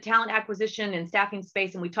 being in the talent acquisition and staffing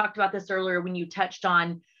space, and we talked about this earlier when you touched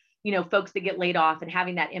on, folks that get laid off and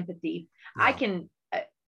having that empathy. Yeah.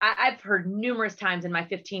 I've heard numerous times in my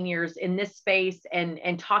 15 years in this space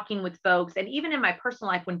and talking with folks, and even in my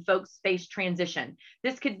personal life when folks face transition.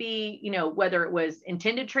 This could be, whether it was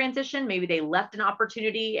intended transition, maybe they left an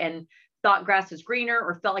opportunity and thought grass was greener,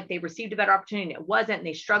 or felt like they received a better opportunity and it wasn't, and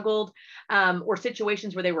they struggled, or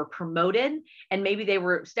situations where they were promoted and maybe they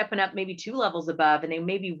were stepping up maybe 2 levels above and they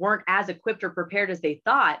maybe weren't as equipped or prepared as they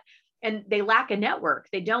thought, and they lack a network.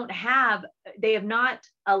 They have not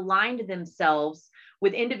aligned themselves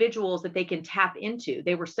with individuals that they can tap into.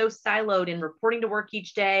 They were so siloed in reporting to work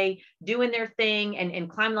each day, doing their thing and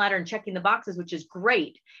climb the ladder and checking the boxes, which is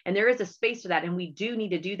great. And there is a space for that. And we do need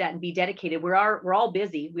to do that and be dedicated. We're all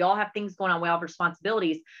busy. We all have things going on. We all have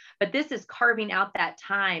responsibilities, but this is carving out that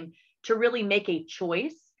time to really make a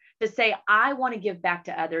choice to say, I want to give back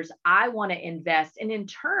to others. I want to invest. And in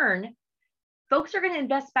turn, folks are going to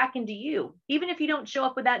invest back into you. Even if you don't show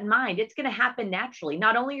up with that in mind, it's going to happen naturally.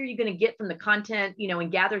 Not only are you going to get from the content, and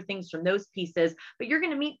gather things from those pieces, but you're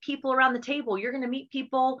going to meet people around the table. You're going to meet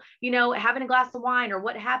people, having a glass of wine or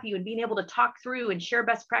what have you, and being able to talk through and share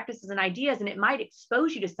best practices and ideas. And it might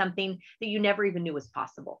expose you to something that you never even knew was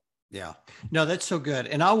possible. Yeah, no, that's so good.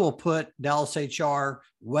 And I will put Dallas HR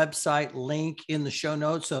website link in the show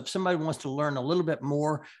notes. So if somebody wants to learn a little bit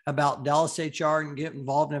more about Dallas HR and get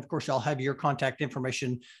involved, and of course, I'll have your contact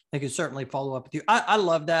information. They can certainly follow up with you. I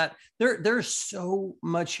love that. There's so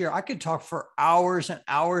much here. I could talk for hours and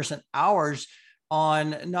hours and hours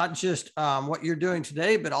on not just what you're doing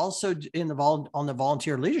today, but also on the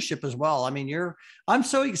volunteer leadership as well. I mean, I'm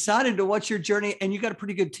so excited to watch your journey, and you got a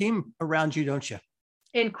pretty good team around you, don't you?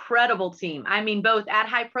 Incredible team. I mean, both at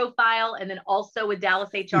High Profile and then also with Dallas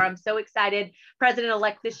HR. I'm so excited.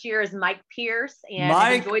 President-elect this year is Mike Pierce. And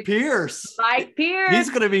Mike Pierce. He's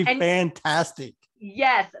going to be fantastic.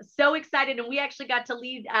 Yes, so excited. And we actually got to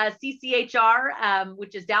lead CCHR,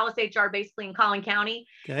 which is Dallas HR, basically in Collin County.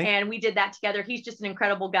 Okay. And we did that together. He's just an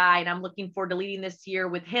incredible guy. And I'm looking forward to leading this year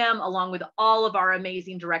with him, along with all of our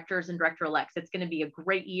amazing directors and director-elects. It's going to be a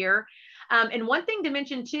great year. And one thing to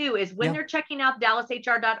mention too is when they're checking out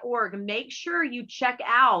dallashr.org, make sure you check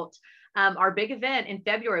out our big event in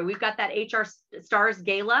February. We've got that HR Stars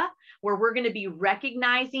Gala where we're going to be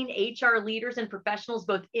recognizing HR leaders and professionals,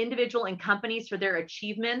 both individual and companies, for their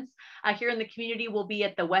achievements here in the community. We'll be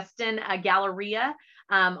at the Westin Galleria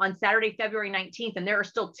on Saturday, February 19th. And there are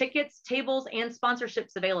still tickets, tables, and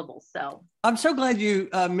sponsorships available. So I'm so glad you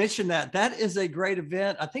mentioned that. That is a great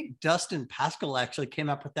event. I think Dustin Pascal actually came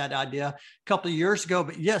up with that idea a couple of years ago.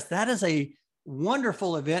 But yes, that is a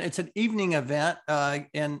wonderful event. It's an evening event,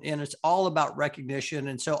 and it's all about recognition.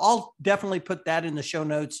 And so I'll definitely put that in the show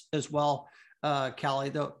notes as well, Callie.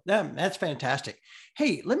 Though that's fantastic.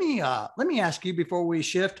 Hey, let me ask you before we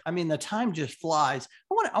shift. I mean, the time just flies.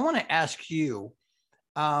 I want to ask you,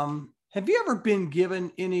 have you ever been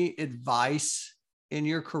given any advice in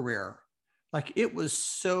your career? Like it was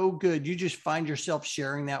so good, you just find yourself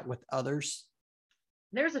sharing that with others?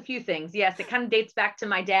 There's a few things. Yes, it kind of dates back to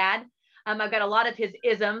my dad. I've got a lot of his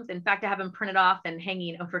isms. In fact, I have them printed off and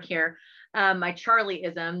hanging over here. My Charlie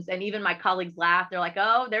isms, and even my colleagues laugh. They're like,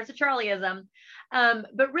 "Oh, there's a Charlie-ism."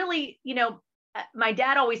 But really, my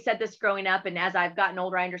dad always said this growing up, and as I've gotten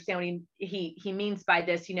older, I understand what he means by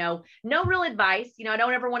this. No real advice. I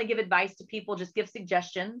don't ever want to give advice to people. Just give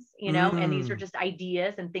suggestions. And these are just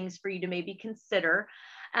ideas and things for you to maybe consider.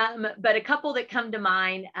 But a couple that come to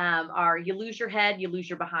mind are you lose your head, you lose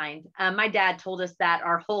your behind. My dad told us that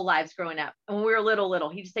our whole lives growing up. And when we were little,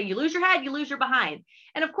 he'd just say, you lose your head, you lose your behind.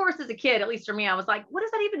 And of course, as a kid, at least for me, I was like, what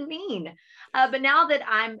does that even mean? But now that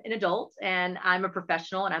I'm an adult and I'm a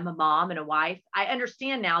professional and I'm a mom and a wife, I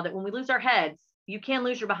understand now that when we lose our heads, you can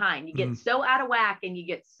lose your behind. You get so out of whack and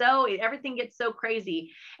everything gets so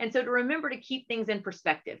crazy. And so to remember to keep things in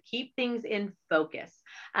perspective, keep things in focus.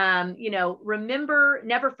 Remember,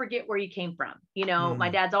 never forget where you came from. My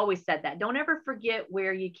dad's always said that. Don't ever forget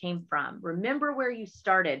where you came from. Remember where you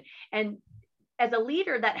started. And as a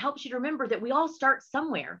leader, that helps you to remember that we all start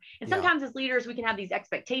somewhere. And sometimes as leaders, we can have these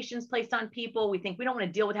expectations placed on people. We think we don't want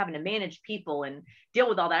to deal with having to manage people and deal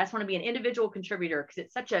with all that. I just want to be an individual contributor because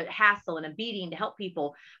it's such a hassle and a beating to help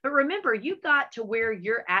people. But remember, you got to where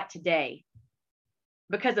you're at today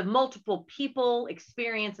because of multiple people,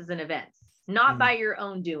 experiences, and events. not by your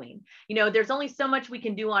own doing. There's only so much we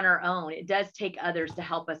can do on our own. It does take others to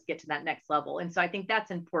help us get to that next level. And so I think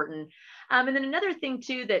that's important. And then another thing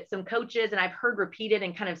too, that some coaches, and I've heard repeated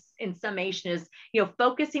and kind of in summation, is,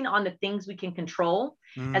 focusing on the things we can control.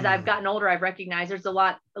 As I've gotten older, I've recognized there's a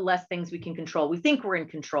lot less things we can control. We think we're in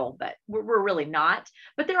control, but we're really not.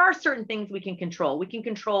 But there are certain things we can control. We can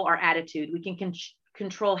control our attitude. We can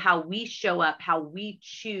control how we show up, how we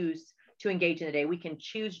choose to engage in the day. We can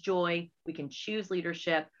choose joy. We can choose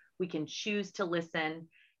leadership. We can choose to listen.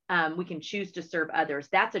 We can choose to serve others.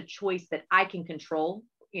 That's a choice that I can control,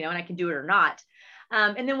 and I can do it or not.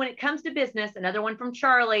 And then when it comes to business, another one from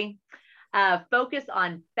Charlie, focus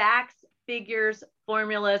on facts, figures,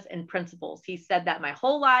 formulas, and principles. He said that my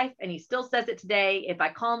whole life, and he still says it today. If I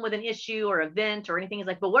call him with an issue or event or anything, he's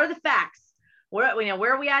like, but what are the facts? Where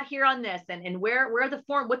are we at here on this? And where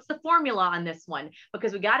are what's the formula on this one?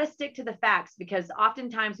 Because we got to stick to the facts, because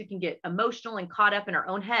oftentimes we can get emotional and caught up in our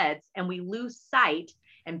own heads, and we lose sight.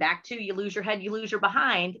 And back to, you lose your head, you lose your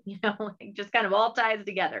behind, it just kind of all ties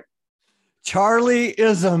together. Charlie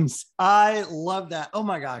isms. I love that. Oh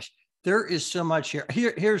my gosh. There is so much here.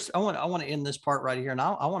 I want to end this part right here. And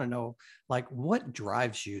I want to know, like, what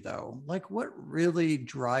drives you though? Like, what really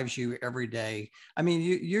drives you every day? I mean,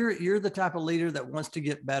 you're the type of leader that wants to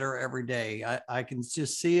get better every day. I can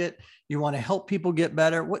just see it. You want to help people get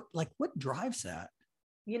better. What drives that?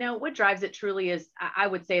 What drives it truly is, I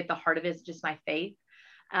would say at the heart of it is just my faith,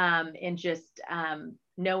 and just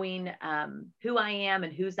knowing who I am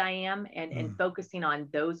and whose I am, and focusing on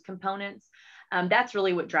those components. That's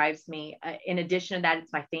really what drives me. In addition to that,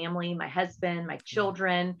 it's my family, my husband, my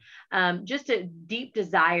children, just a deep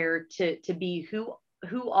desire to be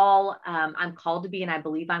who all I'm called to be, and I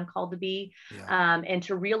believe I'm called to be, and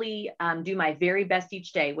to really do my very best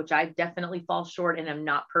each day, which I definitely fall short and am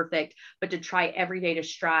not perfect, but to try every day to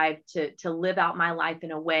strive to live out my life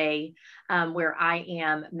in a way where I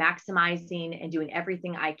am maximizing and doing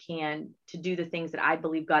everything I can to do the things that I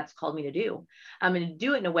believe God's called me to do, and to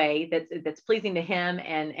do it in a way that's pleasing to Him,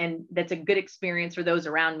 and that's a good experience for those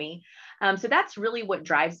around me. So that's really what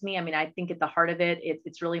drives me. I mean, I think at the heart of it,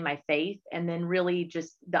 it's really my faith, and then really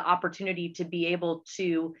just the opportunity to be able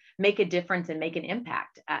to make a difference and make an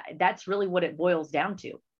impact. That's really what it boils down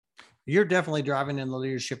to. You're definitely driving in the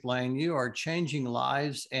leadership lane. You are changing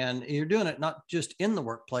lives, and you're doing it not just in the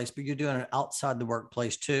workplace, but you're doing it outside the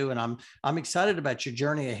workplace too. And I'm excited about your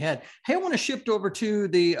journey ahead. Hey, I want to shift over to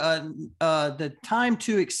the time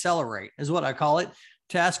to accelerate, is what I call it,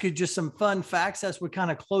 to ask you just some fun facts as we kind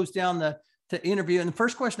of close down the interview. And the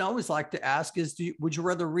first question I always like to ask is, would you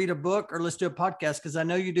rather read a book or listen to a podcast? Because I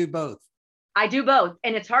know you do both. I do both,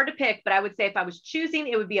 and it's hard to pick, but I would say if I was choosing,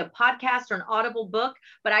 it would be a podcast or an Audible book,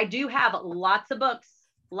 but I do have lots of books,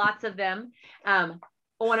 lots of them.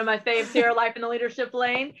 One of my faves here, Life in the Leadership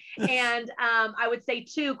Lane. And I would say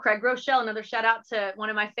too, Craig Groeschel, another shout out to one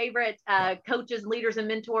of my favorite coaches, leaders, and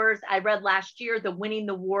mentors. I read last year, The Winning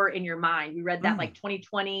the War in Your Mind. We read that like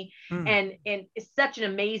 2020. And it's such an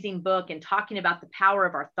amazing book, and talking about the power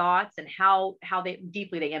of our thoughts and how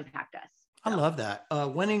deeply they impact us. I love that.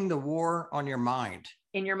 Winning the War on Your Mind.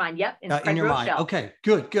 In Your Mind. Yep. In your mind. Okay,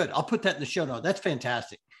 good. I'll put that in the show note. That's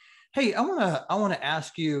fantastic. Hey, I want to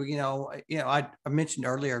ask you, I mentioned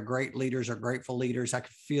earlier, great leaders are grateful leaders. I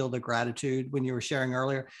could feel the gratitude when you were sharing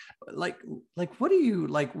earlier. Like, what do you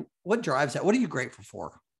like? What drives that? What are you grateful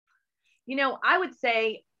for? I would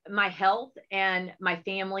say my health and my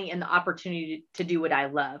family and the opportunity to do what I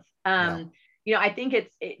love. I think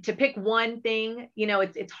to pick one thing,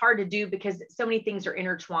 it's hard to do because so many things are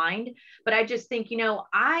intertwined, but I just think,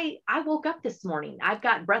 I woke up this morning, I've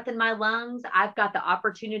got breath in my lungs. I've got the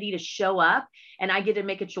opportunity to show up, and I get to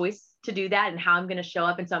make a choice to do that and how I'm going to show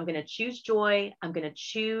up. And so I'm going to choose joy. I'm going to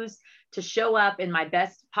choose to show up in my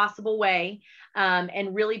best possible way,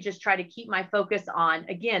 and really just try to keep my focus on,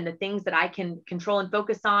 again, the things that I can control and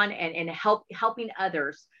focus on, and helping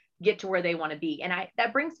others get to where they want to be. And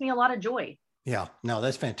that brings me a lot of joy. Yeah, no,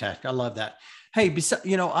 that's fantastic. I love that. Hey,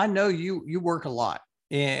 I know you work a lot,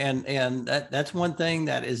 and that's one thing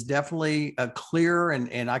that is definitely clear.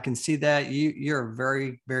 And I can see that you're a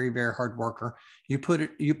very, very, very hard worker. You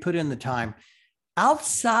put in the time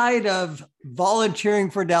outside of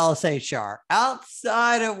volunteering for Dallas HR,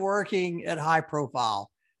 outside of working at High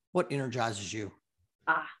Profile. What energizes you?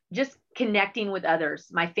 Just connecting with others,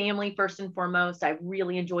 my family, first and foremost. I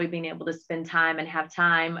really enjoy being able to spend time and have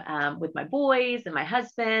time with my boys and my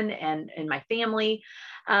husband and my family.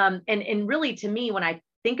 And really, to me, when I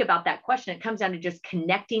think about that question, it comes down to just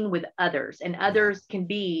connecting with others, and others can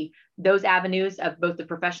be those avenues of both the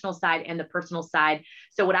professional side and the personal side.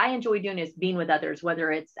 So what I enjoy doing is being with others,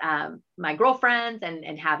 whether it's my girlfriends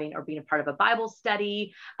and having, or being a part of a Bible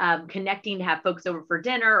study, connecting to have folks over for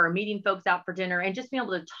dinner, or meeting folks out for dinner, and just being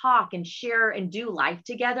able to talk and share and do life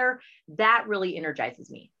together. That really energizes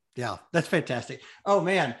me. Yeah, that's fantastic. Oh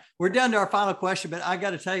man, we're down to our final question, but I got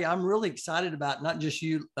to tell you, I'm really excited about not just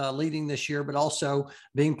you leading this year, but also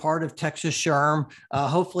being part of Texas SHRM.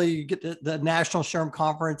 Hopefully you get the National SHRM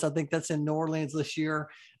Conference. I think that's in New Orleans this year.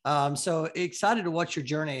 So excited to watch your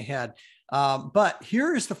journey ahead. But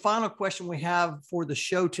here is the final question we have for the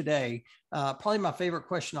show today. Probably my favorite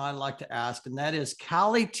question I like to ask, and that is,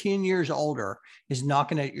 Callie, 10 years older, is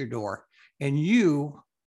knocking at your door, and you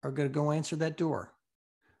are going to go answer that door.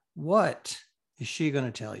 What is she going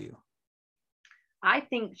to tell you? I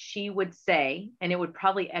think she would say, and it would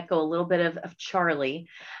probably echo a little bit of Charlie,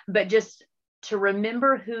 but just to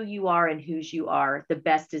remember who you are and whose you are. The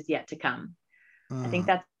best is yet to come. I think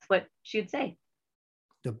that's what she would say.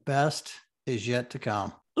 The best is yet to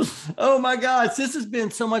come. Oh my gosh, this has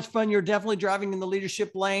been so much fun. You're definitely driving in the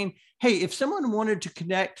leadership lane. Hey, if someone wanted to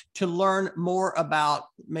connect to learn more about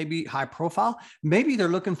maybe high profile, maybe they're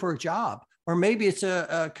looking for a job, or maybe it's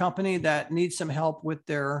a company that needs some help with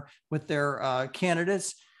their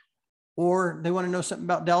candidates, or they want to know something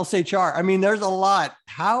about Dallas HR. I mean, there's a lot.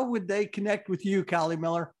 How would they connect with you, Callie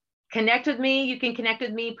Miller? Connect with me. You can connect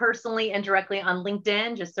with me personally and directly on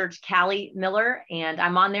LinkedIn. Just search Callie Miller, and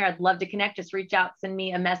I'm on there. I'd love to connect. Just reach out, send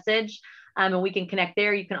me a message, and we can connect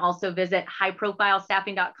there. You can also visit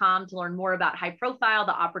highprofilestaffing.com to learn more about high profile,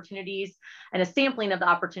 the opportunities, and a sampling of the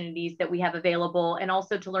opportunities that we have available, and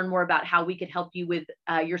also to learn more about how we could help you with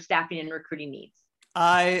your staffing and recruiting needs.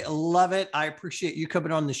 I love it. I appreciate you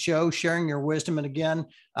coming on the show, sharing your wisdom. And again,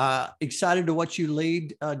 excited to watch you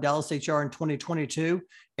lead Dallas HR in 2022,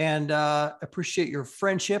 and appreciate your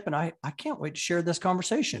friendship. And I can't wait to share this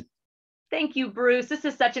conversation. Thank you, Bruce. This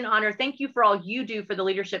is such an honor. Thank you for all you do for the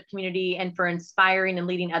leadership community and for inspiring and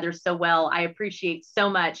leading others so well. I appreciate so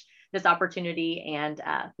much this opportunity, and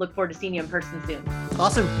look forward to seeing you in person soon.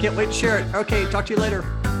 Awesome. Can't wait to share it. Okay. Talk to you later.